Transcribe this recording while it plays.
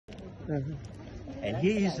And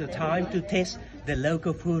here is the time to taste the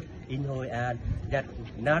local food in Hoi An that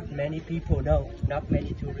not many people know, not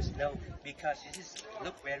many tourists know, because it is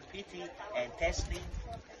look very pretty and tasty.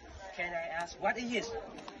 Can I ask what it is?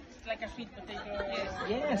 It's like a sweet potato.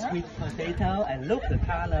 Yes, sweet potato, and look, the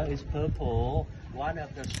color is purple. One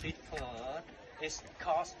of the street food is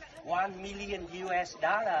cost $1 million US.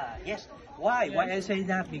 Yes. Why? Why I say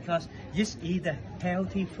that? Because this is the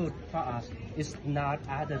healthy food for us. It's not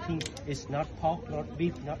other thing. It's not pork, not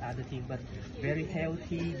beef, not other thing, but very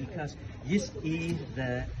healthy because this is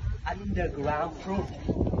the underground fruit.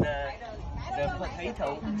 The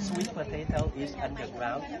potato, sweet potato, is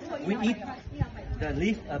underground. We eat the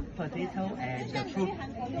leaf of potato and the fruit.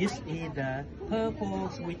 This is the purple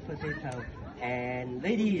sweet potato. And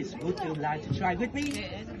ladies, would you like to try with me?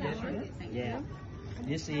 Yes. Yeah.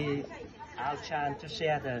 This is our chance to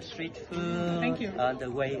share the street food. Thank you. On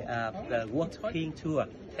the way of the walking tour.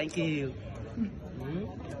 Thank you.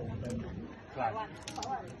 Right.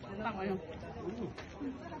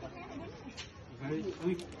 Very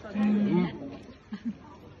sweet.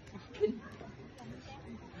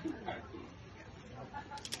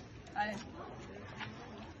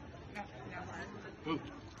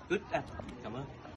 Good. Cảm ơn.